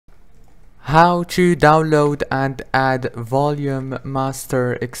How to download and add Volume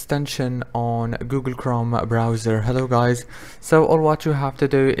Master extension on Google Chrome browser. Hello guys, so all what you have to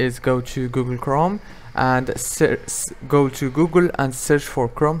do is go to Google Chrome and go to Google and search for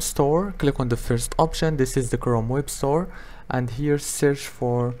Chrome Store. Click on the first option. This is the Chrome Web Store, and here search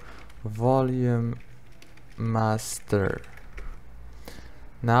for Volume Master.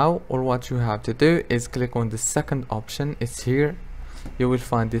 Now all what you have to do is click on the second option. It's here. You will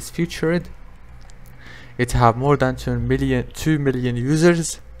find this featured. It have more than 2 million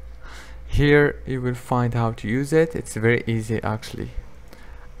users. Here you will find how to use it. It's very easy actually.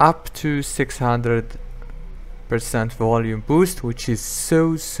 Up to 600% volume boost, which is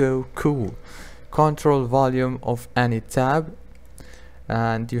so cool. Control volume of any tab,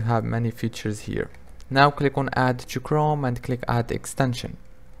 and you have many features here. Now click on add to Chrome and click add extension.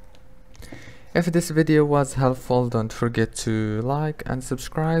 If this video was helpful, don't forget to like and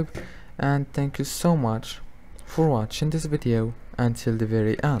subscribe, and thank you so much for watching this video until the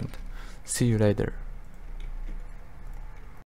very end. See you later.